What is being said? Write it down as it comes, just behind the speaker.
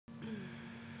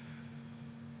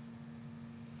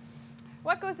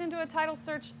What goes into a title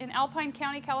search in Alpine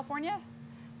County, California?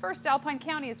 First, Alpine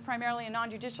County is primarily a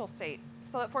non-judicial state,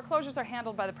 so that foreclosures are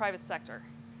handled by the private sector.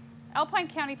 Alpine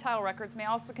County title records may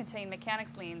also contain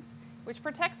mechanics liens, which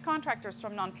protects contractors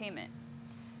from non-payment.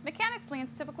 Mechanics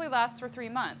liens typically last for 3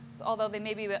 months, although they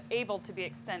may be able to be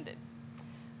extended.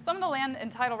 Some of the land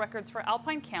and title records for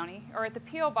Alpine County are at the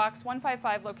P.O. Box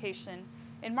 155 location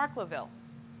in Markloville.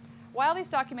 While these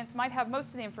documents might have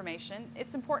most of the information,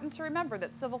 it's important to remember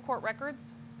that civil court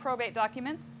records, probate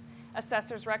documents,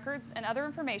 assessor's records, and other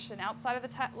information outside of the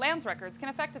lands records can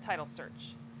affect a title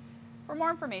search. For more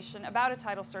information about a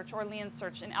title search or lien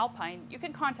search in Alpine, you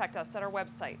can contact us at our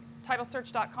website,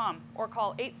 titlesearch.com, or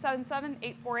call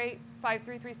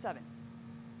 877-848-5337.